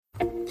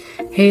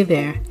Hey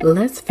there,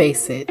 let's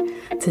face it,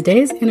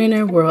 today's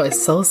internet world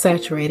is so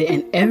saturated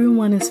and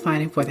everyone is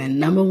fighting for their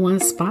number one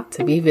spot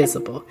to be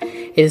visible.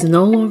 It is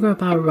no longer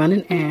about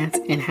running ads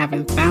and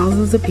having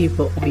thousands of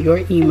people on your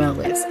email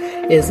list.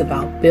 It is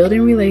about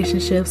building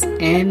relationships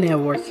and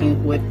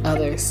networking with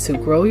others to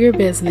grow your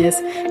business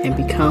and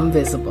become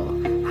visible.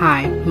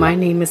 Hi, my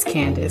name is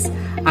Candace.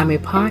 I'm a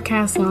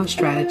podcast launch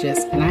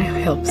strategist and I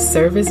help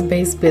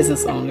service-based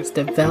business owners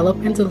develop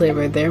and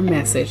deliver their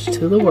message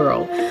to the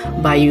world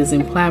by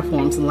using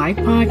platforms like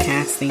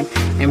podcasting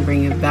and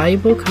bringing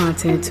valuable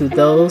content to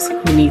those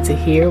who need to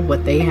hear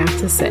what they have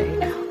to say.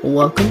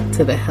 Welcome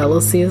to the Hello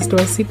C.S.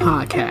 Dorsey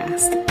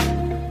podcast.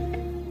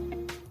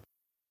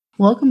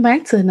 Welcome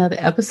back to another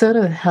episode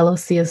of the Hello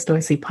C.S.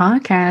 Dorsey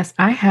podcast.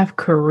 I have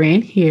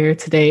Corinne here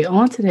today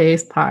on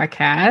today's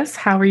podcast.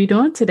 How are you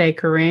doing today,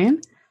 Corinne?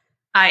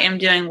 I am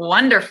doing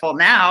wonderful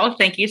now.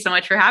 Thank you so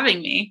much for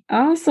having me.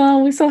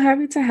 Awesome. We're so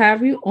happy to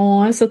have you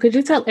on. So could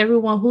you tell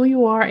everyone who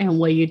you are and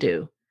what you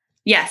do?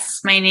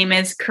 Yes, my name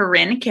is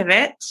Corinne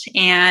Kivett,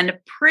 and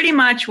pretty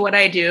much what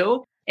I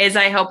do is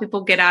I help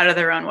people get out of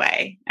their own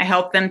way. I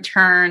help them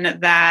turn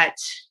that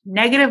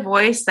negative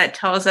voice that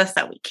tells us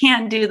that we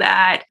can't do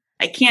that,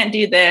 I can't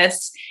do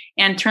this,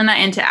 and turn that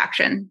into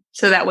action.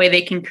 So that way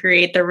they can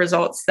create the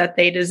results that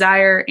they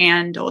desire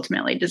and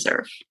ultimately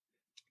deserve.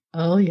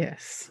 Oh,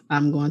 yes.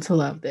 I'm going to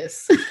love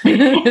this.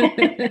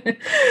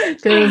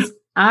 Because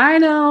I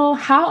know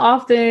how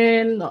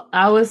often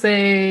I would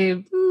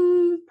say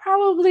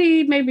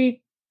probably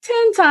maybe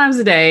 10 times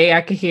a day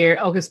I could hear,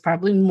 it's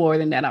probably more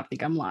than that. I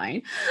think I'm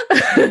lying,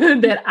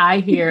 that I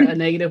hear a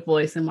negative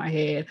voice in my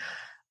head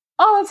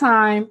all the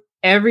time.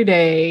 Every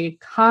day,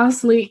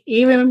 constantly,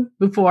 even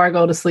before I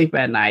go to sleep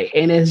at night.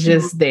 And it's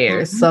just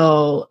there.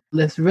 So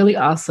that's really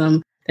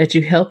awesome that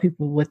you help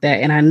people with that.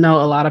 And I know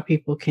a lot of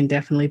people can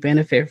definitely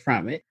benefit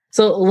from it.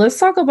 So let's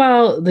talk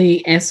about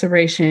the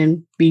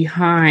inspiration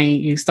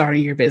behind you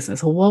starting your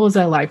business. What was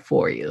that like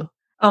for you?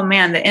 Oh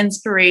man, the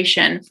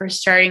inspiration for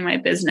starting my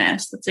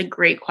business. That's a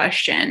great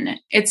question.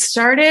 It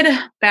started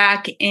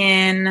back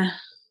in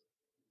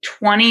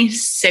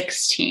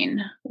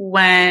 2016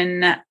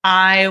 when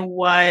I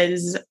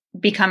was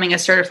becoming a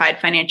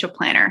certified financial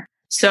planner.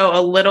 So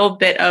a little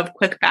bit of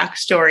quick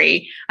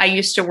backstory. I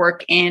used to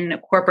work in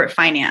corporate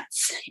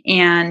finance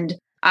and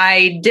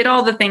I did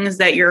all the things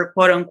that you're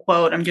quote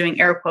unquote, I'm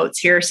doing air quotes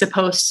here,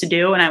 supposed to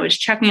do. And I was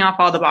checking off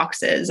all the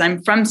boxes.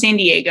 I'm from San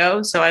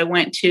Diego. So I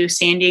went to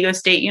San Diego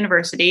State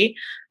University,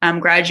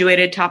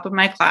 graduated top of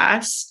my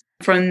class.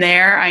 From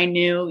there, I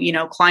knew,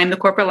 climb the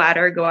corporate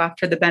ladder, go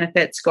after the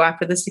benefits, go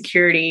after the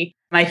security.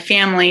 My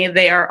family,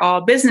 they are all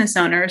business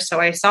owners.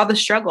 So I saw the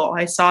struggle.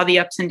 I saw the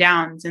ups and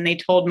downs, and they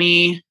told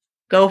me,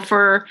 go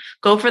for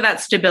that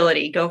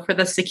stability, go for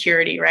the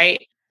security,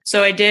 right?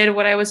 So I did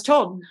what I was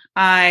told.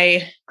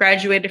 I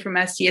graduated from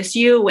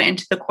SDSU, went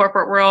into the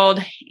corporate world,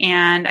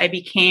 and I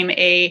became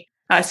a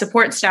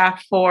support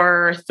staff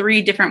for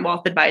 3 different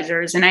wealth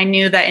advisors. And I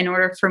knew that in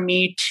order for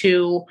me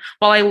to,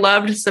 while I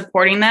loved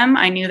supporting them,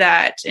 I knew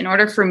that in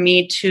order for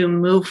me to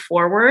move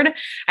forward,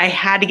 I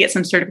had to get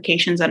some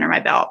certifications under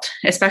my belt,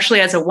 especially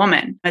as a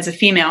woman, as a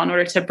female, in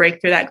order to break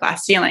through that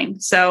glass ceiling.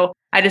 So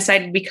I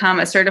decided to become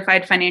a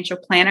certified financial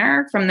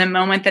planner. From the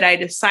moment that I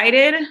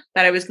decided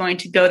that I was going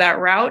to go that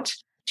route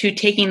to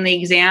taking the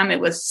exam, it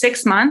was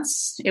 6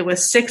 months. It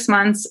was 6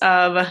 months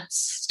of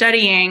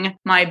studying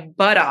my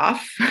butt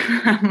off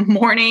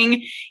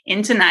morning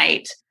into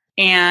night.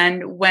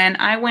 And when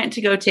I went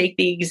to go take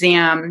the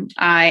exam,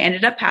 I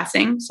ended up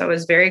passing. So I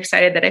was very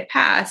excited that I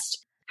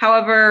passed.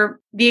 However,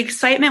 the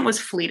excitement was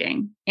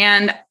fleeting.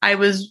 And I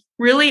was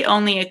really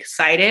only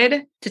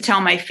excited to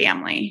tell my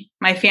family.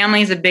 My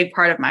family is a big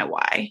part of my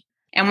why.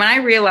 And when I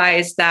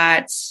realized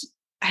that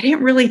I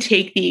didn't really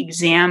take the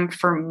exam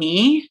for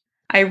me,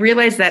 I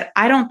realized that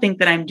I don't think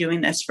that I'm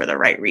doing this for the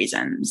right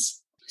reasons.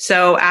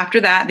 So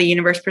after that, the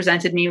universe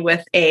presented me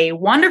with a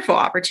wonderful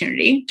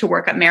opportunity to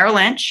work at Merrill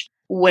Lynch,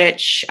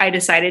 which I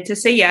decided to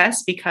say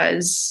yes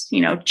because,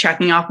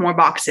 checking off more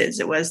boxes.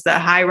 It was the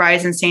high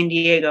rise in San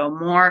Diego,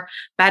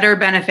 better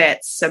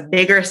benefits, a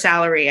bigger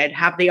salary. I'd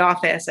have the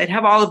office. I'd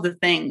have all of the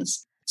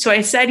things. So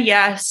I said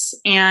yes.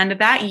 And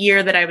that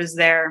year that I was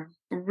there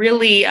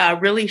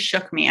really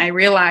shook me. I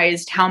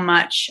realized how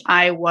much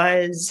I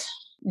was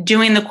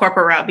doing the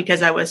corporate route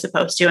because I was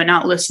supposed to and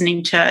not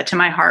listening to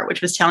my heart,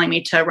 which was telling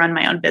me to run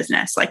my own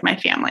business like my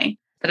family,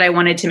 that I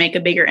wanted to make a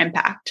bigger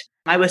impact.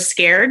 I was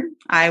scared.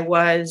 I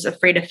was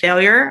afraid of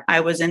failure. I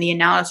was in the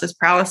analysis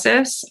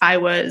paralysis. I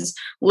was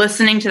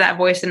listening to that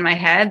voice in my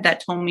head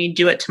that told me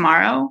do it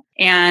tomorrow.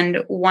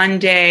 And one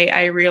day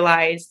I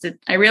realized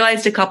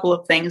a couple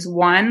of things.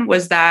 One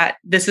was that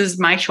this is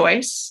my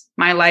choice.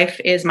 My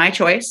life is my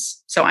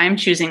choice. So I'm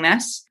choosing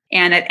this.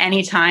 And at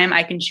any time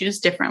I can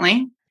choose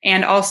differently.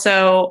 And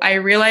also, I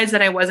realized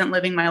that I wasn't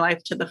living my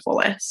life to the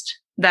fullest,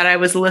 that I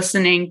was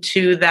listening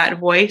to that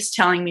voice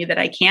telling me that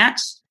I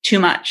can't too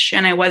much,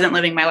 and I wasn't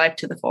living my life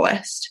to the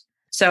fullest.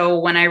 So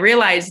when I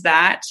realized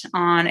that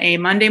on a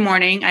Monday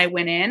morning, I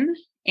went in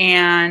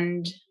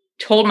and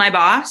told my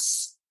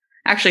boss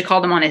Actually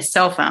called him on his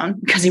cell phone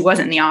because he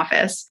wasn't in the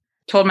office.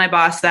 Told my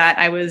boss that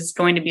I was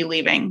going to be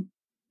leaving.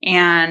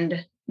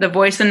 And the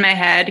voice in my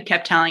head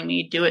kept telling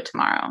me, do it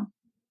tomorrow.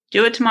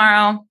 Do it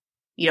tomorrow.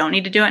 You don't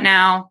need to do it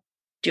now.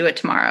 Do it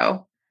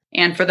tomorrow.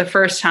 And for the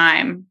first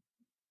time,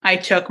 I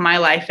took my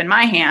life in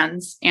my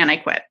hands and I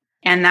quit.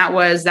 And that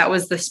was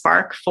the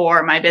spark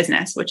for my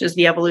business, which is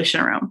the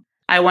Evolution Room.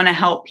 I want to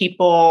help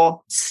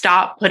people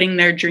stop putting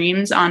their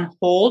dreams on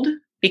hold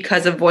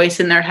because a voice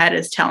in their head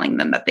is telling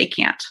them that they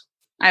can't.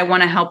 I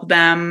want to help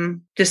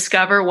them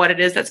discover what it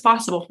is that's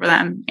possible for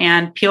them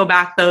and peel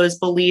back those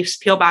beliefs,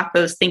 peel back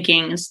those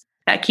thinkings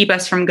that keep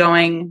us from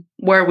going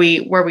where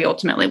we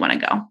ultimately want to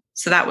go.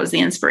 So that was the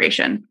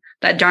inspiration,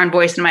 that darn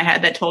voice in my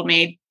head that told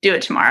me, do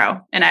it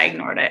tomorrow. And I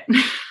ignored it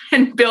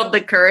and built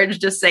the courage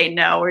to say,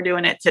 no, we're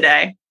doing it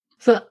today.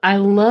 So I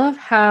love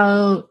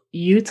how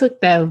you took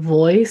that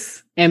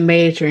voice and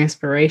made it your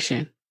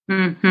inspiration.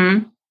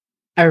 Mm-hmm.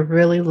 I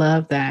really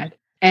love that.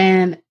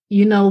 And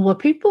you know, what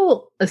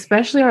people,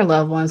 especially our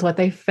loved ones, what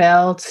they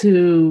fail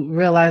to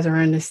realize or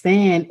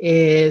understand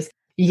is,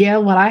 yeah,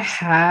 what I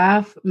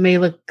have may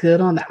look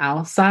good on the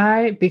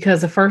outside, because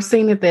the first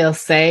thing that they'll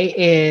say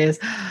is,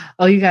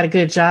 oh, you got a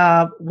good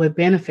job with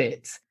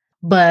benefits,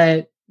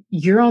 but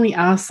you're on the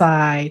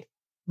outside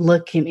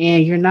looking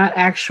in. You're not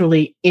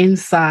actually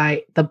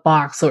inside the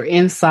box or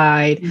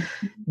inside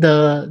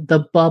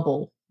the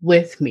bubble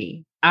with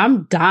me.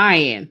 I'm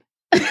dying.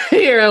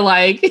 You're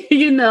like,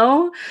 you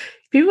know,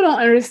 people don't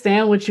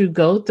understand what you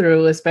go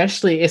through,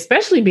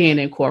 especially being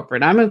in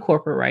corporate. I'm in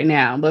corporate right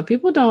now, but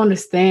people don't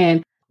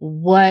understand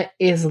what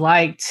it's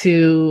like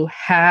to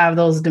have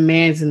those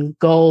demands and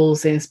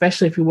goals. And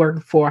especially if you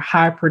work for a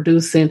high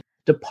producing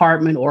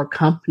department or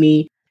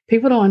company,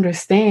 people don't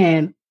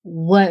understand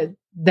what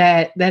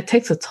that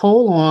takes a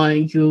toll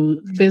on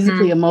you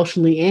physically,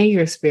 emotionally, and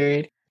your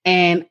spirit.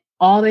 And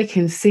all they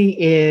can see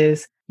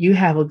is you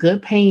have a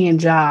good paying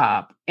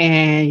job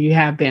and you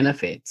have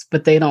benefits,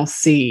 but they don't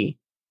see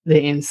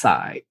the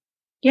inside.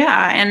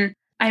 Yeah. And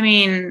I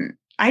mean,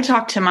 I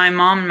talk to my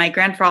mom and my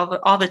grandfather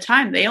all the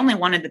time. They only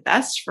wanted the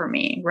best for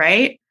me,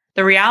 right?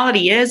 The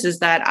reality is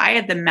that I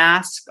had the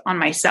mask on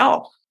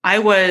myself. I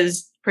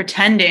was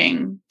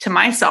pretending to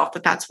myself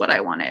that that's what I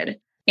wanted.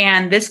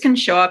 And this can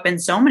show up in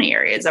so many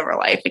areas of our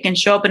life. It can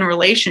show up in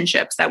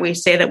relationships that we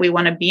say that we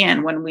want to be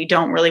in when we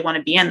don't really want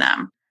to be in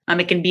them.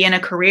 It can be in a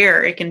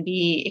career. It can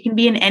be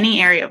in any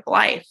area of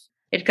life.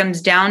 It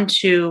comes down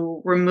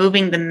to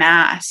removing the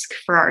mask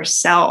for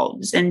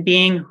ourselves and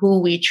being who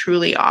we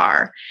truly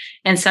are.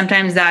 And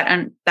sometimes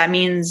that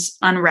means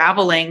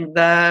unraveling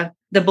the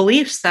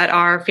beliefs that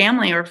our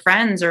family or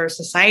friends or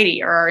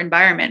society or our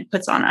environment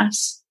puts on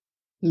us.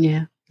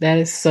 Yeah, that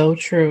is so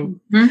true.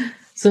 Mm-hmm.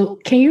 So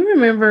can you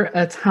remember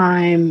a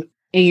time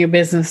in your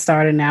business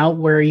starting out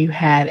where you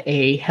had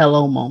a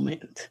hello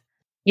moment?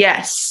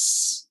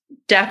 Yes.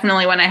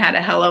 Definitely when I had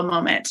a hello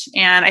moment.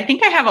 And I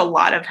think I have a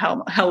lot of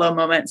hello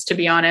moments, to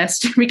be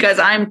honest, because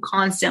I'm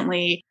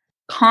constantly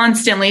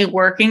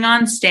working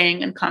on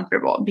staying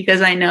uncomfortable,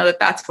 because I know that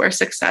that's where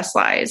success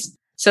lies.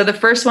 So the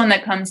first one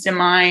that comes to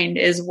mind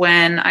is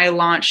when I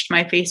launched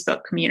my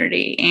Facebook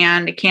community.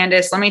 And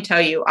Candace, let me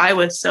tell you, I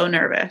was so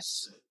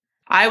nervous.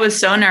 I was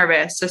so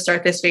nervous to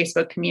start this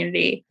Facebook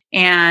community.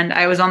 And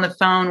I was on the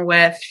phone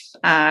with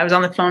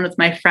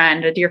my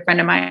friend, a dear friend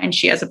of mine.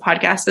 She has a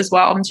podcast as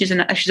well. And she's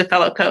a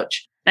fellow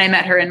coach. And I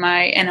met her in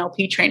my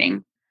NLP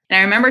training. And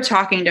I remember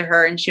talking to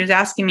her and she was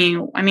asking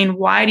me, I mean,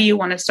 why do you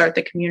want to start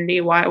the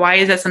community? Why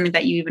is that something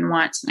that you even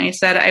want? And I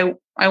said,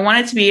 I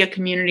want it to be a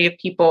community of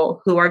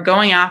people who are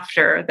going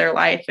after their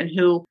life and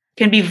who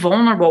can be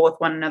vulnerable with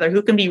one another,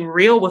 who can be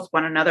real with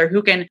one another,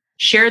 who can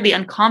share the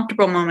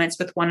uncomfortable moments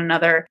with one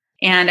another.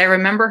 And I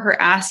remember her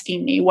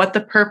asking me what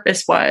the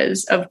purpose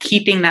was of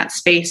keeping that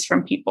space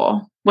from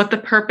people, what the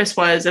purpose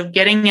was of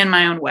getting in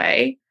my own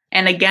way.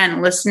 And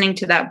again, listening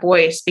to that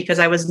voice because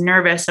I was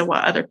nervous of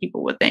what other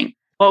people would think.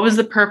 What was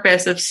the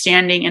purpose of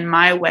standing in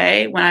my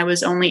way when I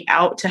was only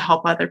out to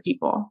help other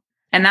people?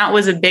 And that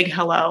was a big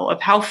hello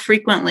of how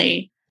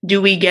frequently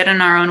do we get in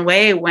our own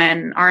way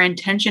when our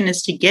intention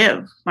is to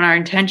give, when our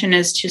intention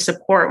is to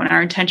support, when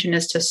our intention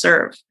is to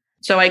serve.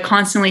 So I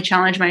constantly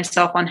challenge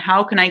myself on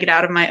how can I get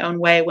out of my own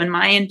way when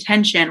my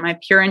intention, my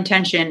pure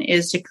intention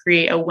is to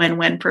create a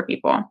win-win for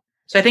people.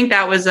 So I think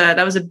that was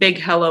a big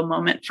hello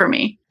moment for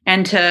me.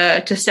 And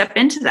to step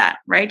into that,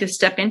 right? To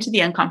step into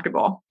the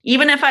uncomfortable.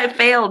 Even if I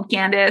failed,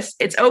 Candace,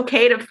 it's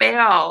okay to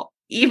fail.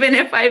 Even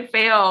if I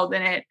failed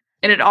and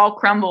it all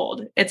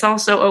crumbled, it's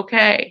also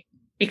okay.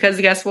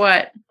 Because guess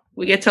what?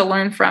 We get to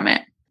learn from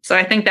it. So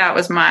I think that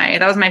was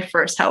my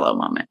first hello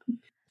moment.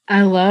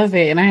 I love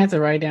it. And I had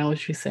to write down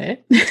what you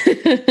said.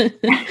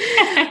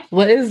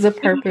 What is the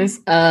purpose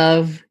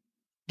of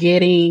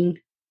getting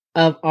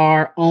of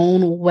our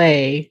own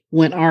way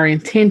when our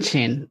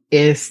intention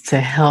is to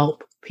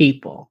help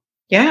people?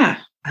 Yeah.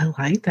 I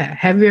like that.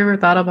 Have you ever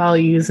thought about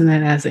using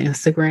it as an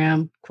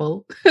Instagram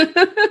quote?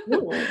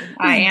 Ooh,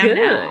 I am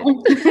now.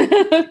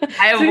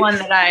 I have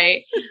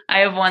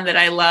one that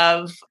I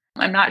love.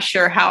 I'm not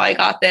sure how I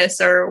got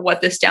this or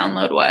what this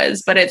download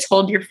was, but it's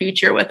hold your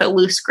future with a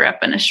loose grip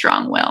and a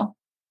strong will.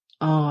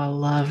 Oh, I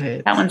love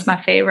it. That one's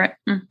my favorite.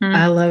 Mm-hmm.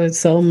 I love it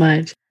so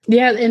much.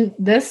 Yeah. And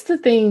that's the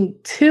thing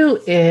too,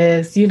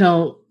 is,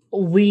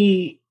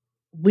 we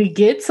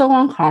get so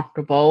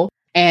uncomfortable,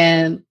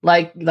 and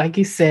like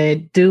you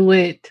said, do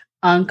it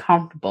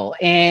uncomfortable.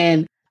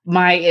 And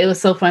it was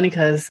so funny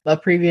because a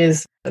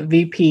previous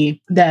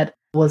VP that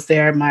was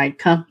there at my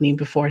company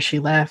before she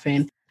left,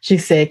 and she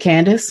said,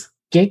 Candace,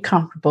 get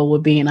comfortable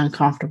with being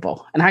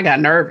uncomfortable. And I got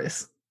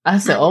nervous. I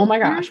said, oh my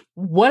gosh,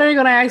 what are you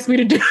going to ask me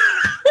to do?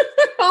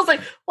 I was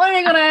like, what are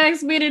you going to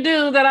ask me to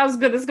do that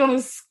it's going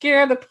to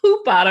scare the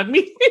poop out of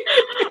me?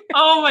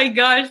 Oh my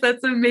gosh,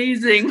 that's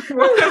amazing.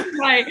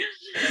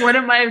 One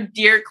of my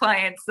dear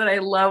clients that I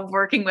love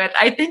working with,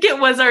 I think it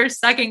was our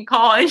second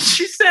call. And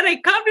she said, I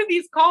come to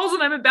these calls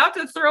and I'm about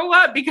to throw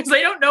up because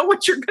I don't know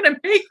what you're going to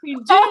make me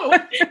do.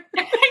 And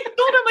I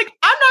told her, like,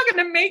 I'm not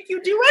going to make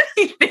you do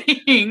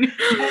anything.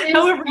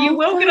 However, you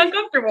will get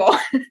uncomfortable.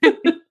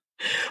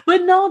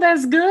 But no,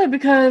 that's good,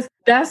 because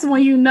that's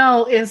when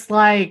it's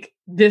like,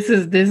 this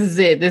is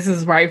it. This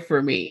is right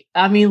for me.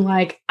 I mean,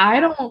 like,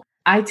 I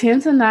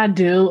tend to not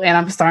do, and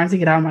I'm starting to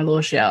get out of my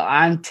little shell.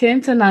 I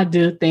tend to not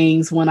do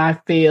things when I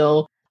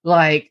feel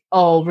like,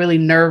 really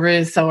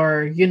nervous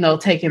or,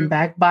 taken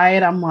back by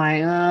it. I'm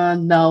like,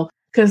 no,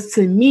 because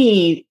to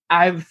me,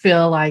 I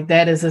feel like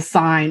that is a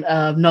sign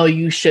of, no,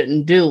 you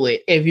shouldn't do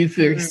it if you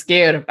feel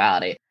scared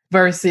about it,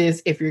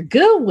 versus if you're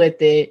good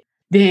with it,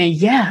 then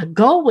yeah,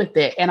 go with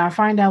it. And I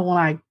find out when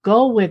I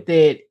go with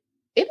it,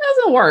 it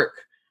doesn't work.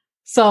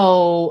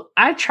 So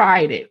I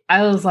tried it.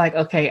 I was like,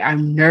 okay,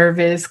 I'm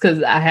nervous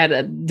because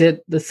I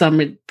did the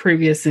summit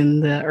previous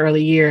in the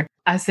early year.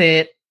 I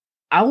said,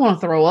 I want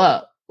to throw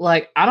up.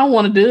 Like, I don't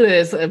want to do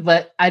this,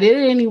 but I did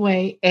it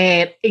anyway.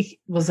 And it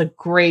was a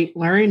great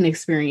learning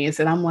experience.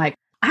 And I'm like,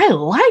 I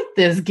like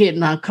this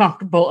getting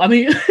uncomfortable. I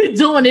mean,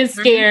 doing it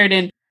scared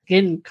and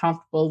getting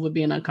comfortable with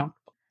being uncomfortable.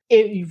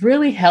 It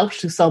really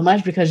helps you so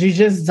much because you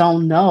just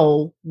don't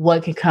know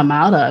what can come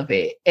out of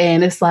it.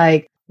 And it's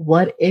like,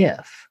 what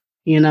if,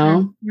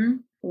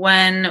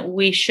 When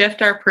we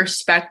shift our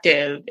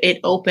perspective,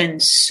 it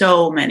opens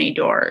so many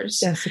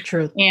doors. That's the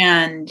truth.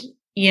 And,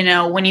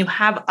 when you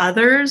have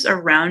others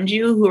around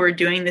you who are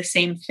doing the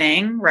same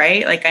thing,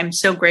 right? Like, I'm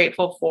so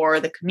grateful for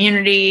the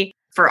community,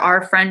 for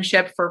our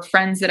friendship, for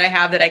friends that I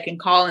have that I can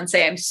call and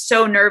say, I'm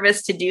so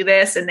nervous to do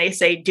this. And they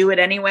say, do it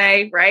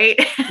anyway. Right.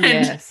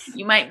 Yes. And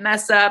you might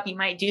mess up, you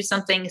might do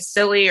something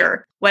silly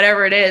or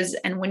whatever it is.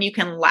 And when you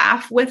can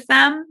laugh with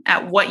them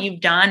at what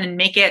you've done and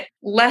make it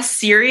less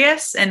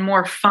serious and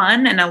more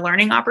fun and a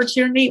learning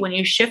opportunity, when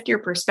you shift your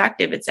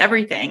perspective, it's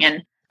everything.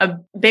 And a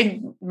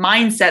big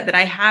mindset that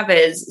I have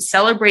is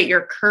celebrate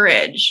your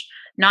courage,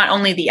 not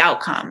only the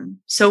outcome.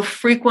 So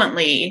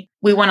frequently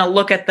we want to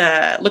look at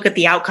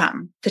the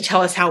outcome to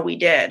tell us how we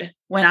did.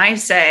 When I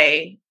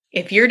say,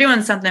 if you're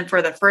doing something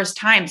for the first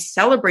time,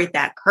 celebrate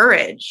that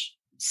courage,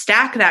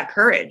 stack that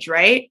courage,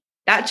 right?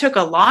 That took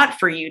a lot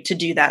for you to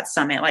do that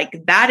summit. Like,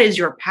 that is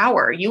your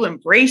power. You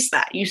embrace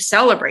that. You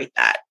celebrate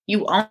that.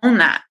 You own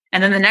that.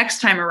 And then the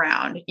next time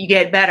around, you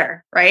get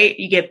better, right?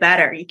 You get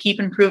better. You keep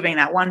improving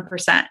that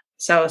 1%.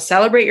 So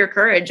celebrate your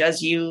courage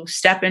as you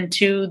step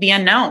into the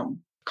unknown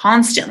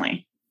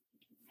constantly.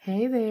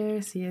 Hey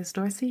there, C.S.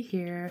 Dorsey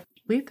here.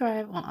 We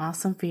thrive on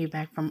awesome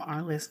feedback from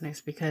our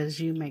listeners because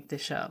you make the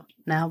show.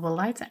 Now, I would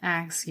like to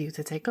ask you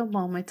to take a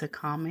moment to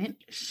comment,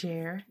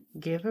 share,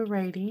 give a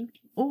rating,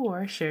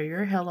 or share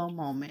your hello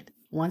moment.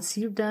 Once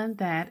you've done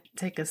that,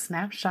 take a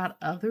snapshot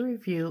of the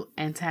review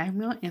and tag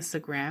me on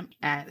Instagram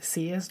at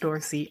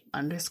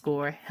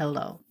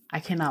csdorsey_hello. I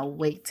cannot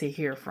wait to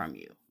hear from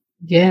you.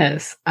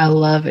 Yes, I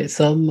love it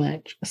so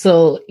much.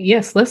 So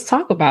yes, let's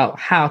talk about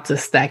how to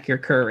stack your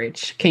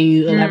courage. Can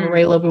you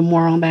elaborate a little bit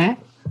more on that?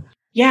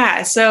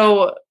 Yeah.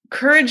 So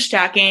courage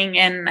stacking,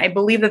 and I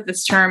believe that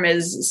this term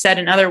is said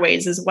in other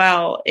ways as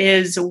well,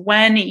 is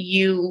when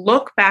you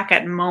look back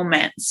at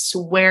moments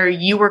where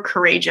you were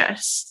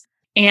courageous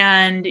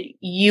and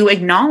you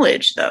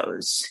acknowledge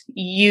those.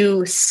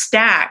 You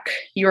stack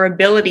your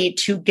ability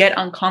to get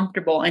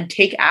uncomfortable and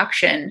take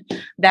action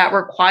that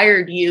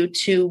required you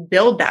to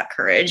build that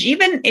courage.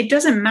 Even it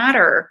doesn't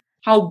matter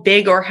how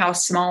big or how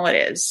small it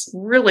is.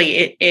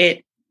 Really,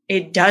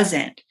 it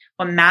doesn't.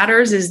 What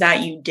matters is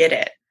that you did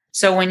it.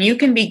 So when you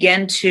can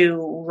begin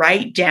to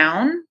write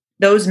down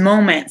those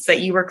moments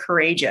that you were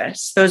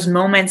courageous, those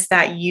moments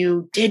that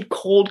you did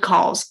cold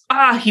calls.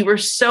 You were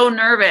so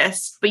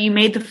nervous, but you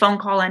made the phone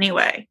call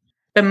anyway.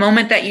 The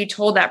moment that you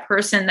told that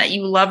person that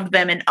you loved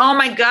them and, oh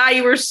my God,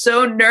 you were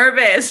so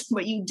nervous,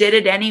 but you did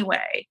it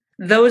anyway.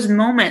 Those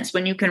moments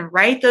when you can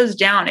write those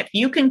down, if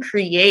you can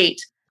create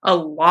a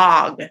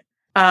log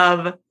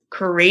of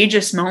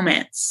courageous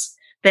moments,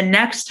 the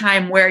next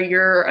time where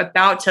you're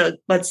about to,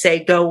 let's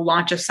say, go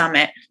launch a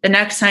summit, the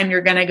next time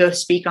you're going to go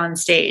speak on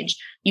stage,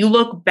 you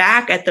look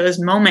back at those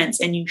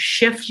moments and you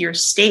shift your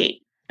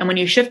state. And when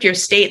you shift your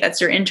state,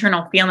 that's your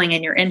internal feeling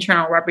and your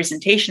internal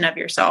representation of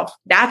yourself.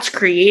 That's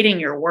creating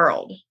your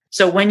world.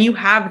 So when you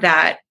have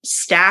that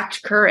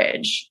stacked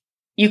courage,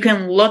 you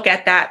can look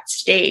at that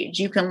stage,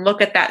 you can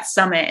look at that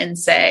summit and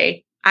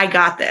say, I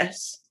got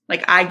this.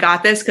 Like, I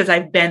got this because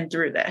I've been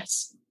through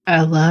this.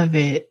 I love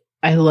it.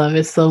 I love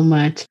it so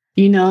much.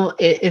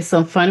 It's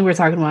so funny we're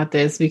talking about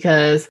this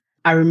because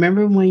I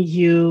remember when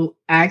you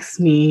asked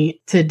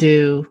me to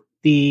do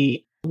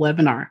the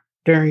webinar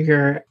during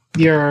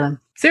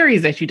your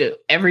series that you do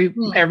every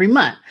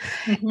month.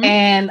 Mm-hmm.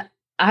 And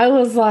I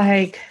was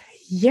like,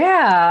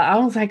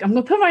 I'm going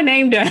to put my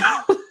name down.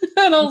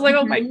 And I was like,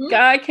 oh my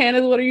God,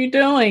 Candace, what are you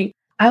doing?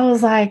 I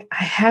was like,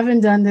 I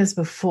haven't done this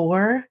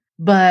before,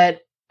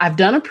 but I've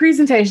done a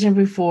presentation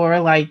before,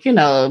 like,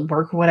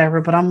 work or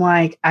whatever, but I'm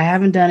like, I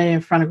haven't done it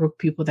in front of a group of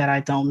people that I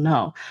don't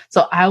know.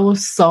 So I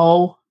was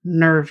so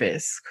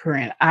nervous,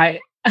 Corinne. I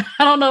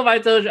don't know if I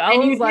told you. I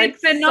was like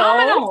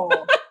phenomenal.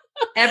 So...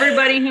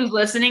 Everybody who's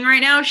listening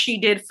right now, she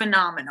did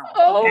phenomenal.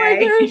 Oh my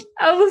gosh.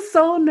 I was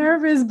so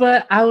nervous,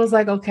 but I was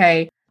like,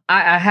 okay,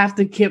 I have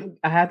to get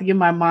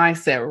my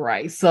mindset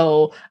right.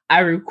 So I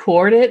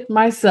recorded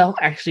myself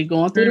actually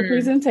going through the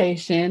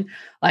presentation.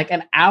 Like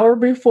an hour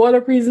before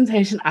the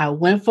presentation, I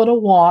went for a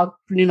walk.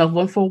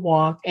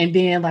 And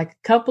then like a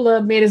couple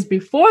of minutes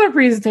before the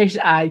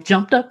presentation, I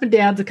jumped up and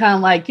down to kind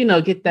of like,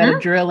 get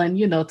that adrenaline,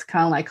 to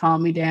kind of like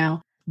calm me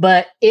down.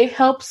 But it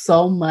helps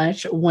so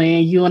much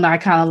when you and I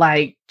kind of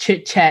like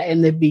chit chat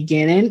in the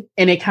beginning,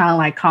 and it kind of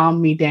like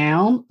calmed me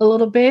down a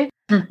little bit.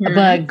 Mm-hmm.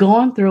 But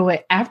going through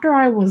it, after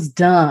I was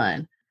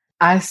done,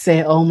 I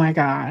said, oh my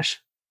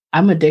gosh,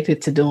 I'm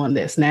addicted to doing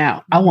this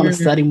now. I want to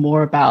study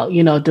more about,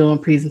 doing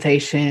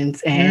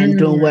presentations and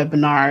doing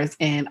webinars.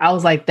 And I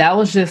was like, that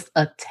was just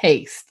a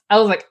taste. I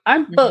was like,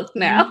 I'm hooked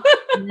now.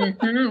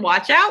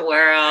 Watch out,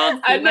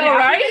 world. I know,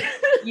 right?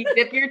 You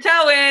dip your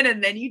toe in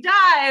and then you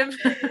dive.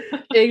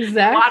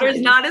 Exactly.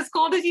 Water's not as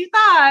cold as you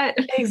thought.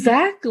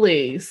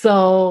 Exactly.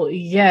 So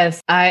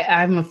yes,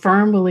 I'm a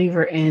firm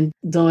believer in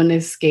doing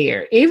this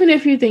scared. Even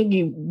if you think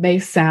you may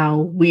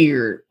sound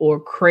weird or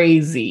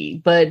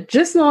crazy, but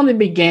just know in the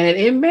beginning,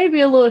 it may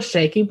be a little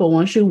shaky, but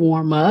once you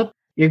warm up,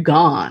 you're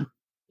gone.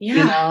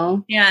 Yeah.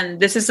 And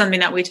this is something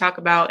that we talk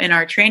about in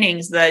our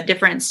trainings, the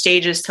different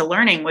stages to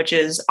learning, which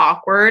is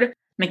awkward,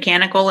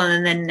 mechanical,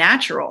 and then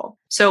natural.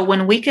 So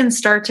when we can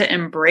start to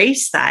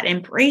embrace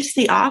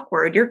the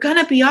awkward, you're going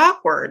to be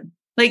awkward.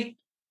 Like,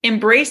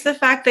 embrace the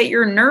fact that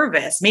you're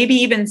nervous. Maybe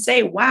even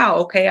say, wow,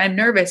 okay, I'm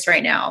nervous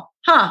right now.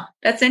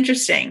 That's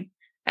interesting.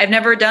 I've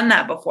never done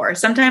that before.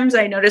 Sometimes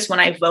I notice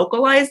when I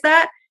vocalize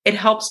that, it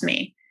helps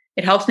me.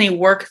 It helps me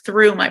work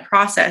through my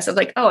process of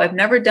like, oh, I've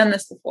never done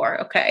this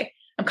before. Okay.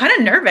 I'm kind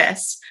of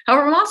nervous.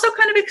 However, I'm also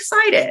kind of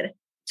excited.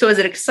 So is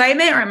it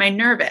excitement or am I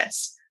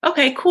nervous?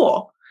 Okay,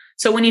 cool.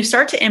 So when you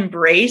start to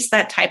embrace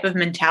that type of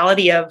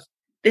mentality of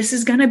this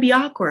is going to be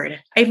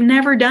awkward. I've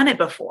never done it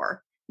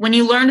before. When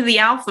you learned the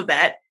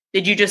alphabet,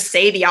 did you just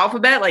say the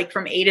alphabet like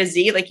from A to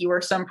Z, like you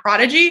were some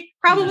prodigy?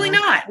 Probably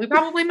not. We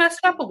probably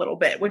messed up a little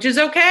bit, which is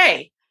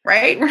okay,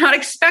 right? We're not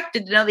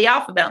expected to know the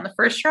alphabet on the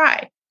first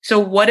try. So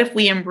what if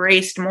we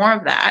embraced more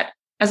of that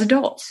as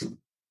adults?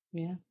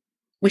 Yeah.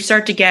 We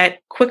start to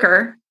get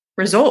quicker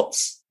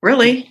results,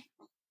 really.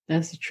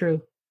 That's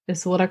true.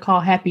 It's what I call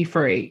happy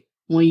afraid.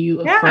 When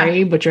you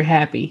afraid, but you're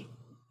happy.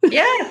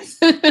 Yes.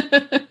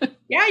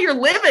 Yeah, you're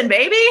living,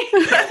 baby.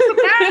 That's what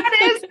that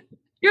is.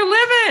 You're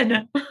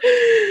living.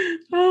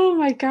 Oh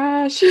my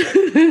gosh.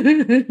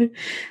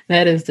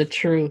 That is the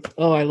truth.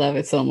 Oh, I love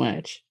it so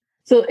much.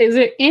 So is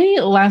there any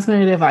last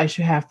minute advice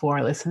you have for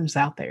our listeners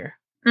out there?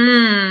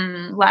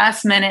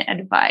 Last minute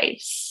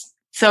advice.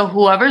 So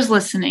whoever's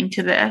listening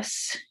to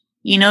this,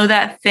 you know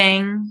that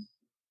thing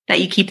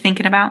that you keep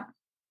thinking about?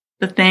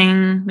 The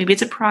thing, maybe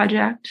it's a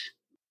project,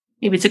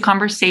 maybe it's a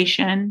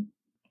conversation,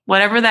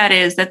 whatever that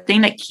is, that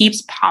thing that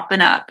keeps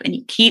popping up and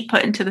you keep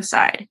putting to the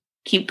side,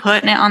 keep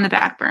putting it on the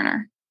back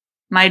burner.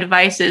 My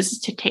advice is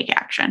to take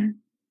action.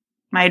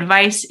 My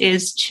advice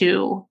is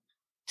to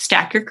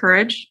stack your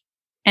courage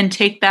and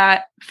take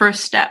that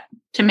first step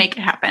to make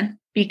it happen,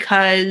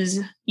 because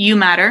you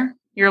matter,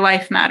 your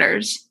life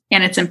matters,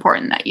 and it's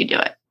important that you do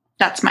it.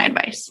 That's my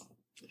advice.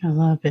 I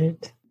love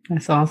it.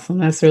 That's awesome.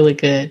 That's really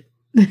good.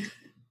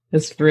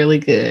 That's really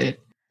good.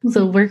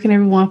 So where can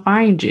everyone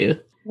find you?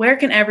 Where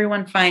can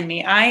everyone find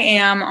me? I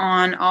am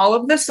on all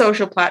of the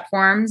social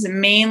platforms,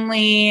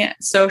 mainly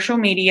social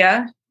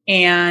media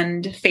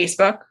and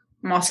Facebook.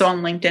 I'm also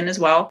on LinkedIn as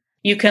well.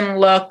 You can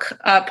look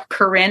up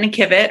Corinne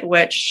Kivett,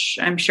 which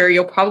I'm sure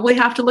you'll probably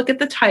have to look at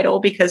the title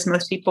because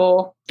most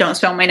people don't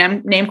spell my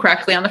name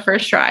correctly on the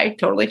first try.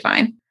 Totally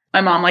fine.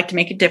 My mom liked to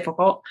make it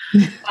difficult.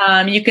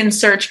 You can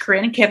search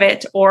Corinne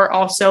Kivett or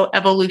also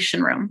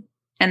Evolution Room,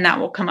 and that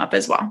will come up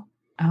as well.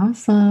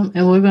 Awesome.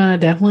 And we're going to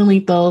definitely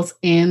link those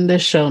in the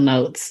show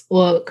notes.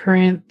 Well,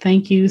 Corinne,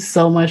 thank you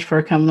so much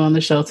for coming on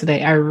the show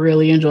today. I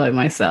really enjoyed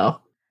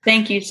myself.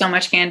 Thank you so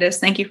much, Candace.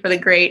 Thank you for the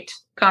great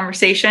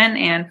conversation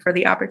and for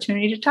the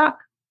opportunity to talk.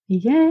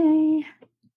 Yay.